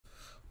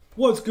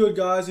What's good,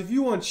 guys? If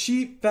you want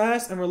cheap,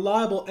 fast, and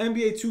reliable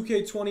NBA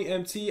 2K20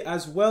 MT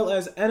as well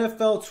as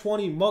NFL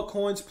 20 MUT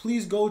coins,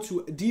 please go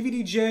to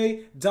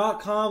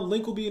dvdj.com.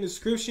 Link will be in the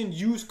description.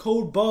 Use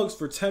code BUGS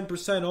for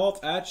 10%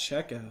 off at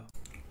checkout.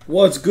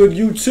 What's good,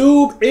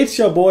 YouTube? It's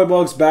your boy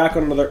Bugs back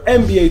on another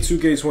NBA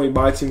 2K20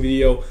 buy team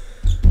video.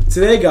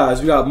 Today, guys,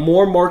 we got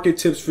more market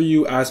tips for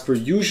you as per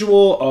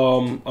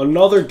usual.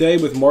 Another day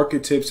with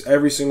market tips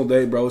every single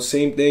day, bro.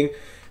 Same thing,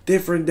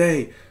 different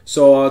day.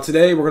 So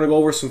today we're going to go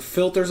over some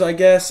filters, I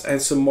guess, and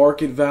some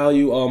market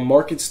value.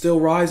 Market's still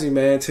rising,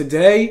 man.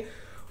 Today,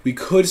 we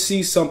could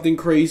see something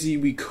crazy.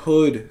 We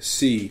could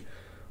see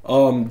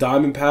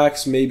diamond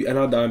packs, maybe,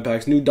 not diamond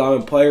packs, new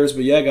diamond players.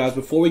 But yeah, guys,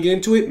 before we get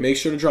into it, make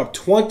sure to drop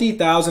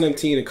 20,000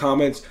 MT in the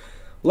comments.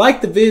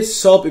 Like the vid,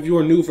 sub if you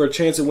are new for a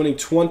chance of winning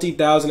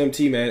 20,000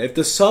 MT, man. If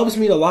the subs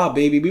mean a lot,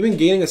 baby. We've been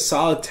gaining a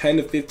solid 10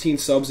 to 15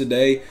 subs a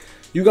day.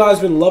 You guys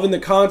been loving the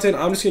content.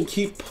 I'm just going to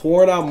keep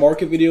pouring out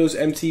market videos,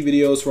 MT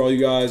videos for all you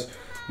guys.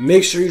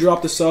 Make sure you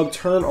drop the sub.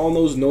 Turn on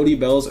those noti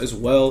bells as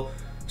well.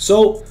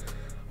 So,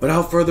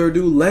 without further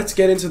ado, let's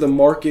get into the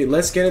market.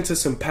 Let's get into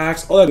some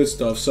packs, all that good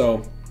stuff.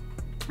 So,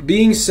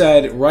 being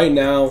said, right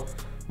now,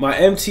 my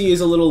MT is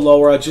a little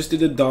lower. I just did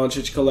the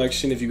Doncic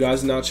collection. If you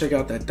guys did not check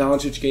out that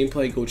Doncic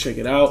gameplay, go check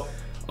it out.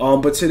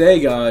 But today,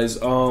 guys,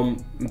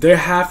 they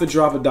have to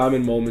drop a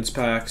Diamond Moments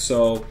pack.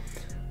 So,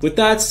 with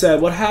that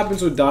said, what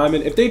happens with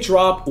Diamond? If they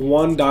drop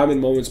one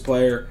Diamond Moments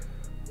player,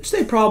 which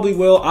they probably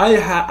will, I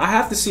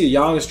have to see a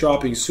Giannis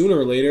dropping sooner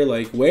or later.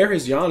 Like, where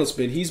has Giannis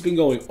been? He's been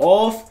going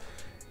off,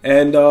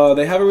 and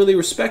they haven't really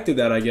respected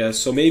that, I guess.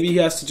 So maybe he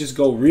has to just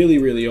go really,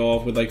 really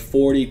off with like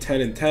 40, 10,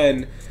 and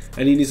 10,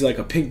 and he needs like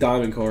a pink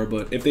diamond card.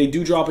 But if they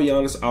do drop a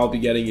Giannis, I'll be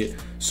getting it.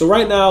 So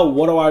right now,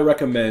 what do I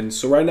recommend?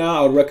 So right now,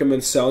 I would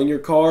recommend selling your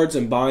cards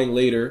and buying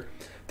later.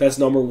 That's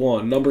number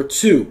one. Number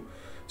two.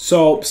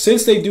 So,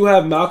 since they do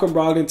have Malcolm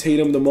Brogdon,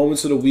 Tatum, the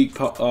Moments of the Week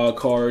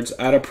cards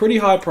at a pretty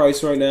high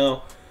price right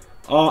now,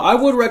 I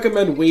would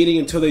recommend waiting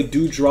until they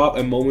do drop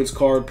a Moments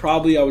card.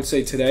 Probably, I would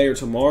say today or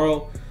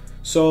tomorrow.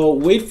 So,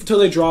 wait until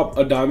they drop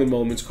a Diamond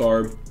Moments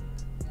card.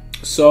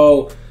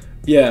 So,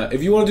 yeah,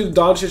 if you want to do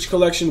the Doncic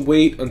collection,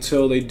 wait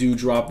until they do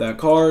drop that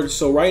card.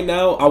 So, right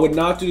now, I would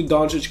not do the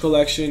Doncic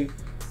collection.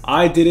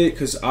 I did it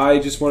because I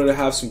just wanted to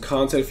have some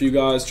content for you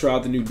guys, try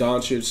out the new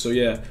Doncic. So,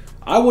 yeah.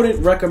 I wouldn't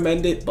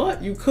recommend it,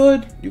 but you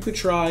could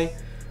try.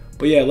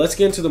 But yeah, let's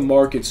get into the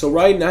market. So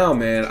right now,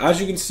 man,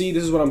 as you can see,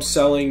 this is what I'm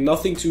selling.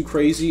 Nothing too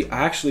crazy.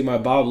 Actually, my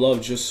Bob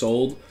Love just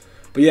sold.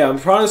 But yeah, I'm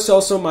trying to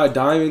sell some of my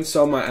diamonds,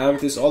 some of my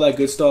amethysts, all that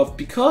good stuff,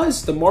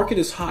 because the market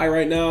is high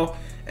right now.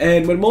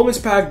 And when moments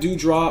packs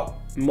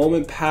drop,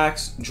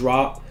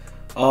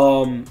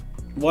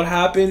 what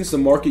happens? The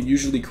market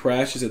usually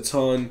crashes a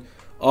ton.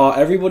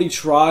 Everybody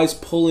tries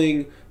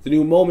pulling the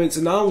new moments,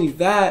 and not only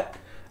that,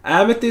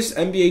 Amethyst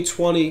NBA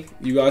 20,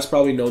 you guys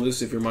probably know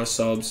this if you're my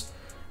subs.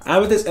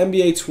 Amethyst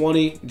NBA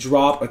 20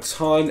 drop a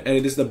ton, and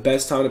it is the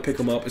best time to pick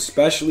them up,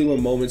 especially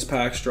when moments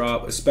packs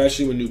drop,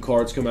 especially when new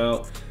cards come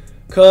out.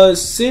 Because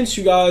since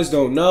you guys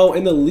don't know,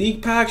 in the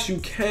league packs, you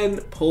can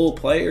pull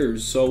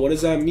players. So what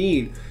does that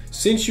mean?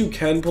 Since you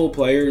can pull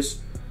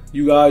players,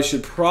 you guys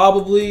should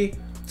probably,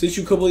 since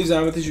you could pull these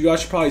amethysts, you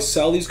guys should probably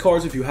sell these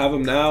cards if you have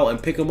them now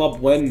and pick them up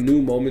when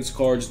new moments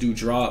cards do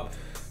drop.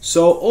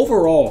 So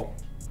overall,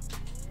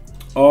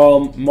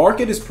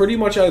 market is pretty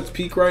much at its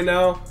peak right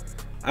now.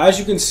 As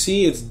you can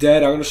see, it's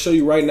dead. I'm going to show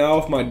you right now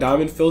with my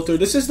diamond filter.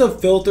 This is the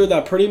filter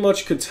that pretty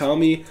much could tell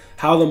me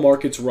how the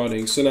market's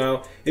running. So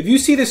now, if you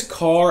see this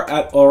car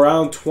at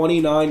around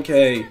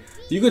 29K,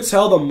 you could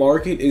tell the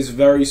market is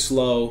very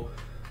slow.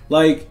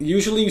 Like,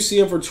 usually you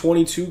see them for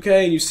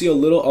 22K and you see a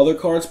little other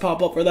cards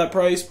pop up for that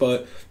price.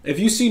 But if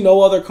you see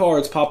no other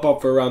cards pop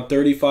up for around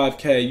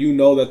 35K, you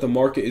know that the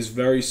market is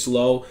very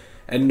slow.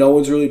 And no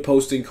one's really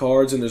posting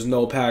cards, and there's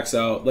no packs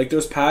out. Like,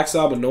 there's packs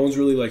out, but no one's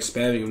really, like,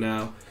 spamming them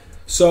now.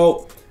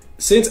 So,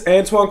 since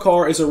Antoine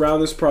Carr is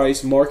around this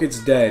price, market's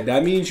dead.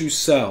 That means you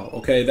sell,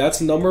 okay? That's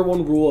number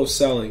one rule of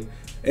selling.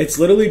 It's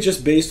literally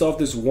just based off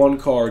this one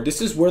card. This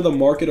is where the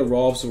market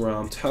revolves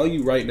around. I'm telling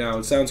you right now,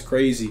 it sounds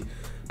crazy.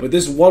 But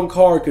this one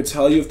card could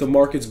tell you if the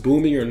market's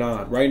booming or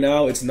not. Right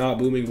now, it's not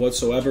booming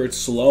whatsoever. It's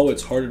slow.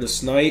 It's harder to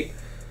snipe.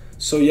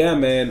 So, yeah,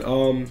 man.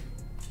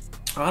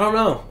 I don't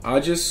know. I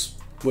just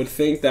would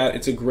think that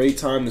it's a great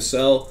time to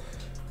sell.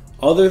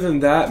 Other than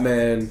that,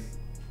 man,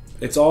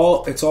 it's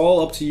all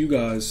up to you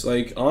guys.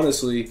 Like,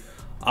 honestly,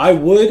 I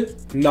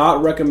would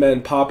not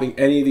recommend popping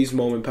any of these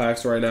moment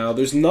packs right now.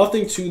 There's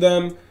nothing to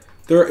them.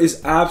 There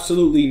is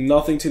absolutely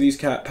nothing to these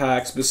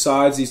packs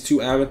besides these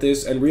two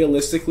amethysts. And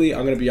realistically,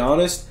 I'm gonna be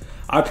honest,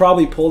 I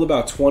probably pulled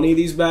about 20 of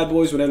these bad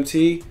boys with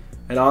MT,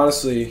 and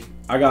honestly,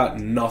 I got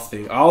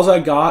nothing. All I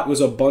got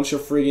was a bunch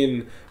of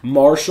friggin'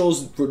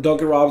 Marshalls,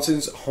 Duncan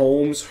Robinsons,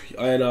 Holmes,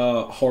 and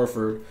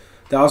Harford.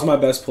 That was my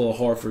best pull of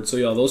Harford. So,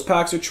 yeah, those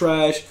packs are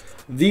trash.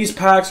 These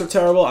packs are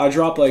terrible. I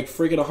dropped like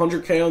friggin'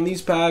 100K on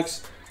these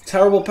packs.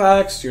 Terrible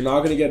packs. You're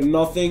not going to get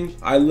nothing.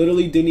 I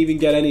literally didn't even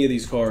get any of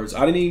these cards.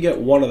 I didn't even get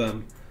one of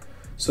them.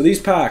 So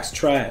these packs,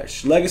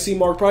 trash. Legacy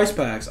Mark Price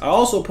packs. I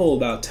also pulled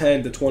about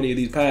 10 to 20 of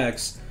these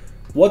packs.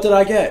 What did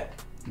I get?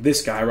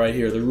 This guy right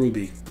here, the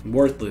Ruby.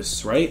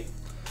 Worthless, right?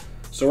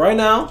 So right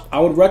now, I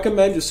would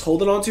recommend just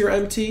holding on to your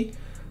MT.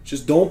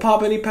 Just don't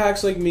pop any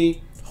packs like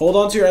me. Hold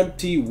on to your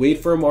MT,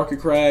 wait for a market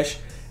crash.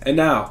 And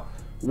now,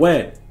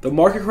 when the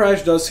market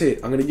crash does hit,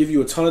 I'm going to give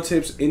you a ton of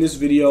tips in this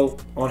video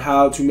on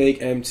how to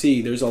make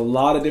MT. There's a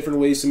lot of different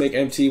ways to make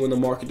MT when the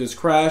market does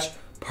crash.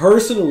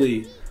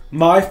 Personally,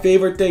 my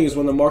favorite thing is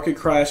when the market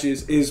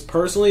crashes is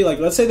personally, like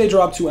let's say they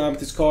drop 2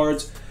 Amethyst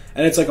cards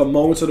and it's like a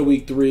Moments of the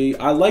Week 3.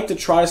 I like to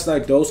try to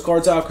snipe those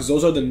cards out because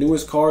those are the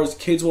newest cards.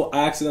 Kids will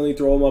accidentally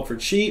throw them up for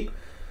cheap.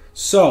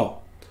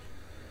 So,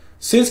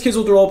 since kids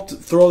will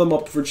throw them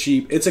up for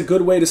cheap, it's a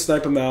good way to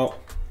snipe them out.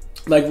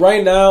 Like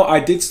right now, I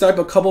did snipe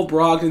a couple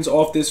Brogdons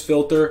off this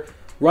filter.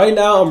 Right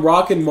now, I'm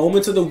rocking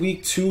Moments of the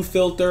Week 2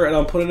 filter, and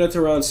I'm putting it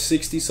to around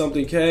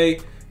 60-something K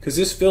because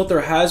this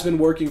filter has been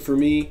working for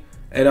me.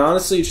 And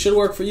honestly, it should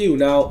work for you.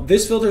 Now,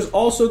 this filter is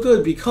also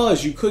good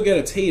because you could get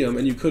a Tatum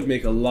and you could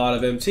make a lot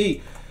of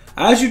MT.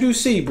 As you do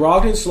see,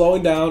 Brogdon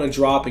slowing down and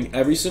dropping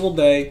every single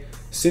day.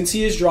 Since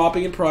he is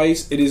dropping in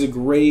price, it is a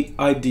great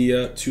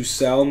idea to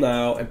sell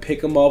now and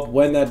pick him up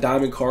when that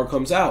diamond card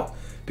comes out.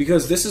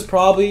 Because this is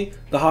probably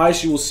the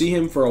highest you will see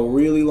him for a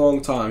really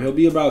long time. He'll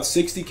be about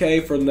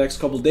 60K for the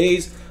next couple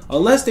days,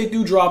 unless they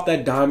do drop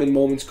that Diamond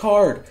Moments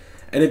card.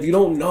 And if you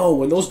don't know,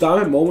 when those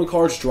Diamond Moment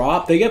cards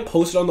drop, they get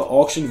posted on the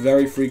auction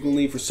very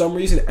frequently. For some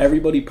reason,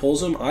 everybody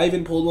pulls them. I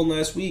even pulled one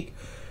last week.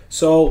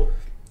 So,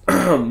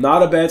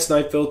 not a bad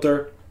snipe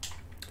filter.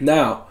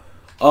 Now,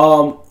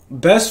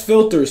 best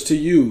filters to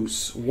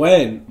use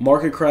when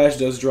market crash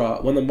does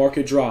drop, when the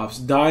market drops.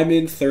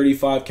 Diamond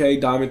 35K,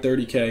 Diamond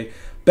 30K.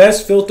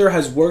 Best filter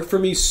has worked for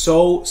me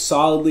so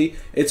solidly.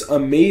 It's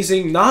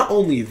amazing. Not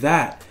only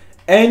that,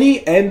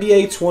 any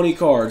NBA 20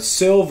 cards,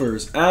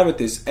 silvers,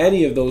 amethyst,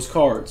 any of those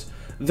cards,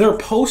 they're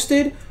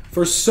posted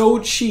for so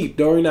cheap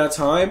during that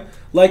time.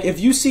 Like if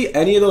you see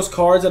any of those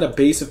cards at a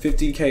base of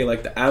 15K,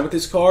 like the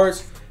amethyst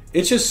cards,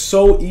 it's just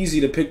so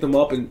easy to pick them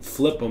up and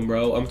flip them,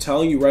 bro. I'm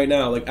telling you right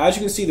now. Like as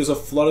you can see, there's a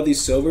flood of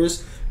these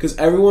silvers because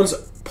everyone's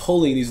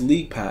pulling these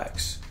league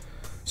packs.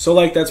 So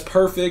like that's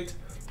perfect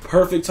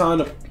time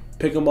to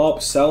pick them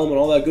up, sell them, and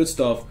all that good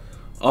stuff.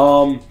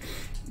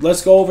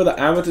 Let's go over the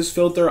amethyst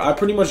filter. I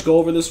pretty much go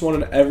over this one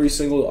in every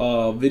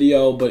single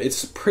video, but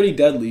it's pretty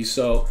deadly.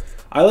 So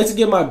I like to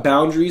get my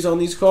boundaries on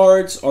these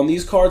cards. On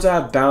these cards, I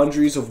have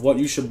boundaries of what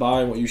you should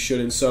buy and what you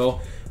shouldn't. So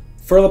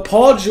for the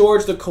Paul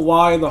George, the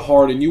Kawhi, and the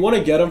Harden, you want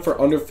to get them for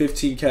under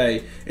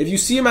 15K. If you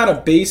see them at a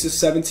base of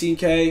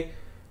 17K,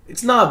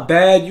 it's not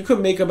bad. You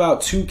could make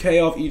about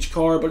 2K off each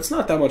card, but it's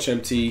not that much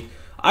MT.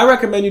 I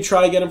recommend you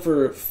try to get them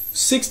for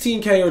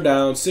 16K or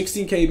down,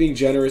 16K being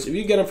generous. If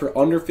you get them for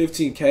under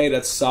 15K,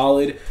 that's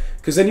solid.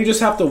 Because then you just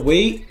have to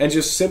wait and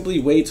just simply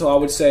wait till I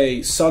would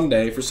say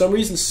Sunday. For some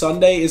reason,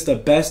 Sunday is the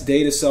best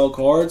day to sell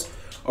cards.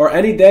 Or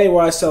any day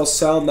where I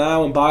sell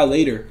now and buy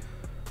later.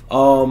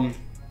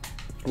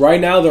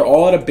 Right now, they're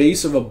all at a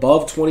base of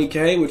above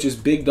 20K, which is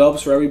big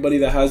dubs for everybody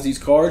that has these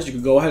cards. You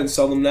can go ahead and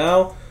sell them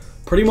now.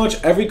 Pretty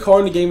much every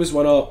card in the game has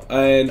went up.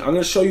 And I'm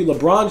going to show you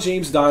LeBron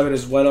James Diamond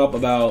has went up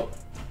about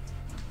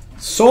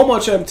so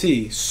much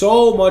MT.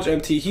 So much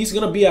MT. He's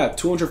going to be at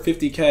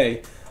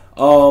 250K.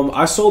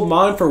 I sold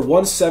mine for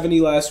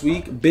 170 last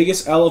week.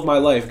 Biggest L of my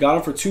life. Got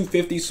him for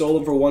 250, sold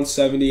him for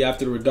 170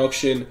 after the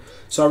reduction.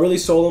 So I really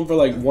sold him for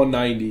like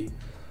 190.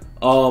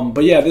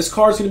 But yeah, this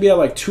card's going to be at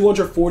like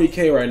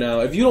 240K right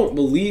now. If you don't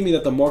believe me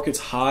that the market's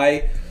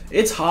high,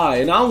 it's high.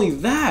 And not only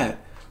that,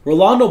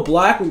 Rolando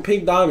Black with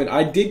Pink Diamond,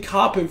 I did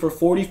cop him for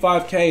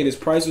 45K and his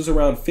price was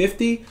around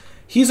 50.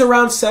 He's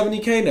around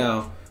 70K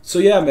now. So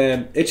yeah,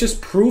 man, it's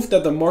just proof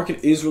that the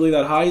market is really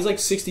that high. He's like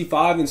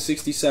 65 and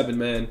 67,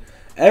 man.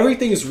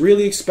 Everything is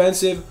really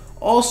expensive.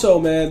 Also,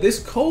 man, this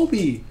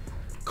Kobe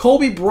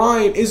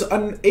Bryant is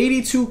an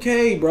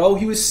 82K, bro.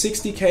 He was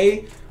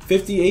 60K,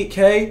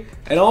 58K.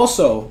 And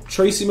also,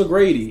 Tracy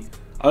McGrady,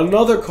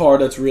 another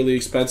card that's really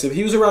expensive.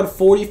 He was around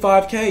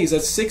 45K. He's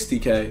at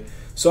 60K.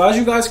 So as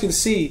you guys can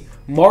see,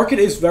 market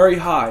is very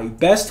high.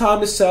 Best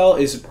time to sell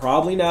is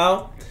probably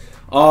now.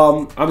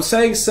 I'm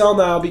saying sell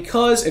now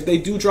because if they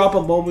do drop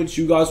a moment,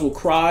 you guys will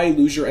cry,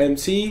 lose your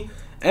MT,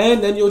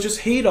 and then you'll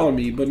just hate on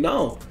me. But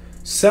no.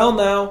 Sell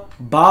now,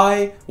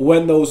 buy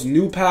when those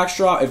new packs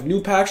drop. If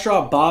new packs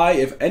drop, buy.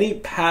 If any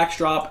packs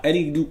drop,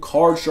 any new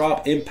cards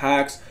drop in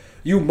packs,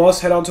 you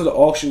must head on to the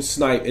auction,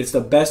 snipe. It's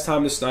the best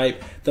time to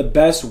snipe, the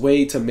best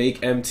way to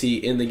make MT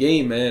in the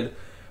game, man.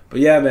 But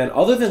yeah, man,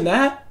 other than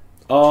that,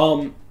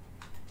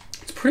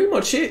 it's pretty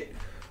much it.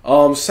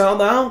 Sell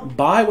now,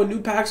 buy when new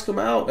packs come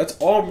out. That's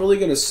all I'm really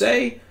going to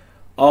say.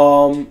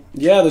 Yeah,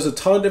 there's a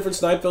ton of different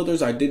snipe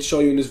filters I did show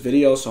you in this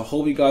video, so I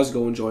hope you guys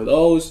go enjoy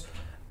those.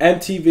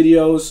 MT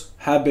videos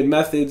have been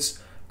methods.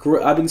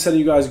 I've been sending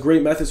you guys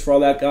great methods for all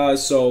that,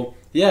 guys. So,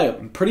 yeah,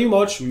 pretty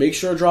much make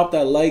sure to drop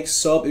that like,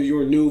 sub if you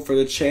were new for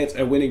the chance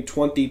at winning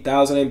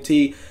 20,000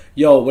 MT.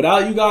 Yo,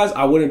 without you guys,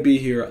 I wouldn't be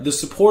here. The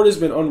support has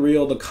been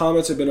unreal. The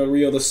comments have been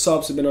unreal. The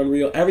subs have been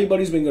unreal.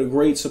 Everybody's been a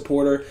great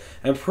supporter.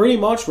 And pretty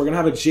much, we're going to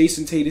have a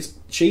Jason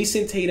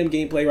Tatum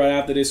gameplay right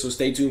after this, so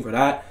stay tuned for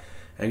that.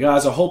 And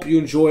guys, I hope you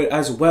enjoyed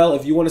as well.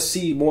 If you want to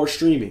see more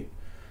streaming,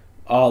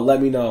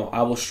 let me know.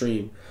 I will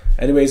stream.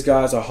 Anyways,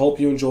 guys, I hope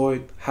you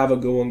enjoyed. Have a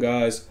good one,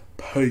 guys.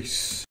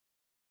 Peace.